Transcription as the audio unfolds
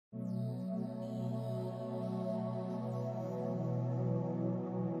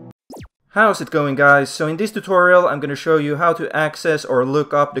How's it going, guys? So in this tutorial I'm going to show you how to access or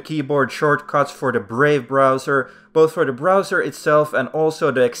look up the keyboard shortcuts for the Brave browser, both for the browser itself and also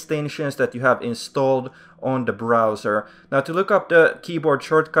the extensions that you have installed on the browser. Now, to look up the keyboard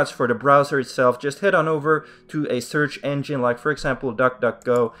shortcuts for the browser itself, just head on over to a search engine like, for example,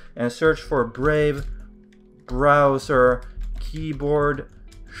 DuckDuckGo, and search for Brave browser keyboard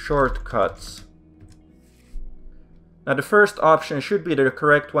shortcuts. Now, the first option should be the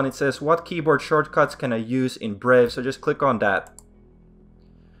correct one. It says, what keyboard shortcuts can I use in Brave? So just click on that.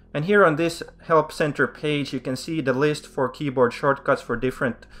 And here on this Help Center page, you can see the list for keyboard shortcuts for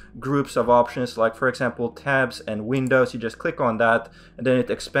different groups of options, like, for example, tabs and windows. You just click on that, and then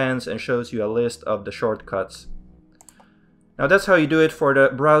it expands and shows you a list of the shortcuts. Now, that's how you do it for the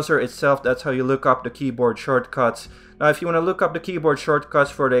browser itself. That's how you look up the keyboard shortcuts. Now, if you want to look up the keyboard shortcuts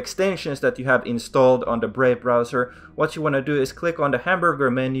for the extensions that you have installed on the Brave browser, what you want to do is click on the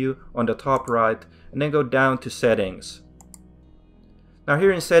hamburger menu on the top right, and then go down to Settings. Now,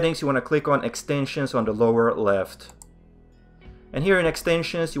 here in Settings, you want to click on Extensions on the lower left. And here in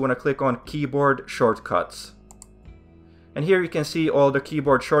Extensions, you want to click on Keyboard Shortcuts. And here you can see all the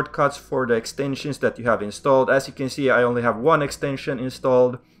keyboard shortcuts for the extensions that you have installed. As you can see, I only have one extension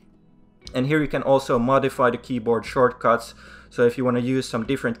installed. And here you can also modify the keyboard shortcuts. So if you want to use some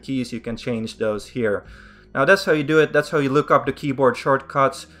different keys, you can change those here. Now, that's how you do it. That's how you look up the keyboard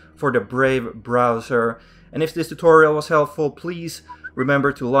shortcuts for the Brave browser. And if this tutorial was helpful, please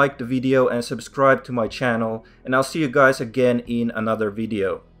remember to like the video and subscribe to my channel. And I'll see you guys again in another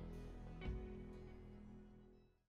video.